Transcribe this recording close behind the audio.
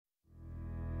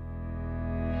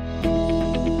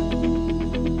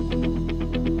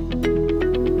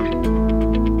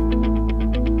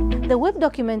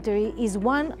documentary is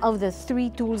one of the 3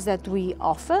 tools that we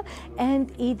offer,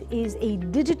 and it is a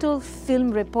digital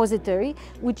film repository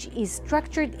which is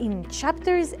structured in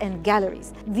chapters and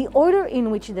galleries. The order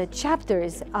in which the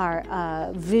chapters are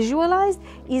visualized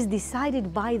is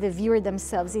decided by the viewer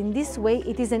themselves. In this way,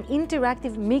 it is an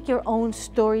interactive, make-your-own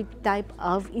story type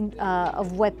of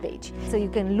web page. So you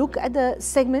can look at the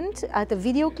segment, at the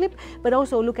video clip, but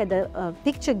also look at the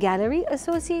picture gallery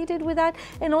associated with that,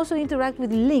 and also interact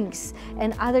with links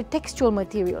and other textual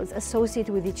materials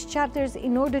associated with each chapters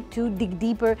in order to dig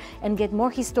deeper and get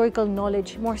more historical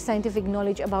knowledge, more scientific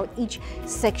knowledge about each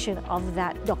section of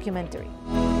that documentary.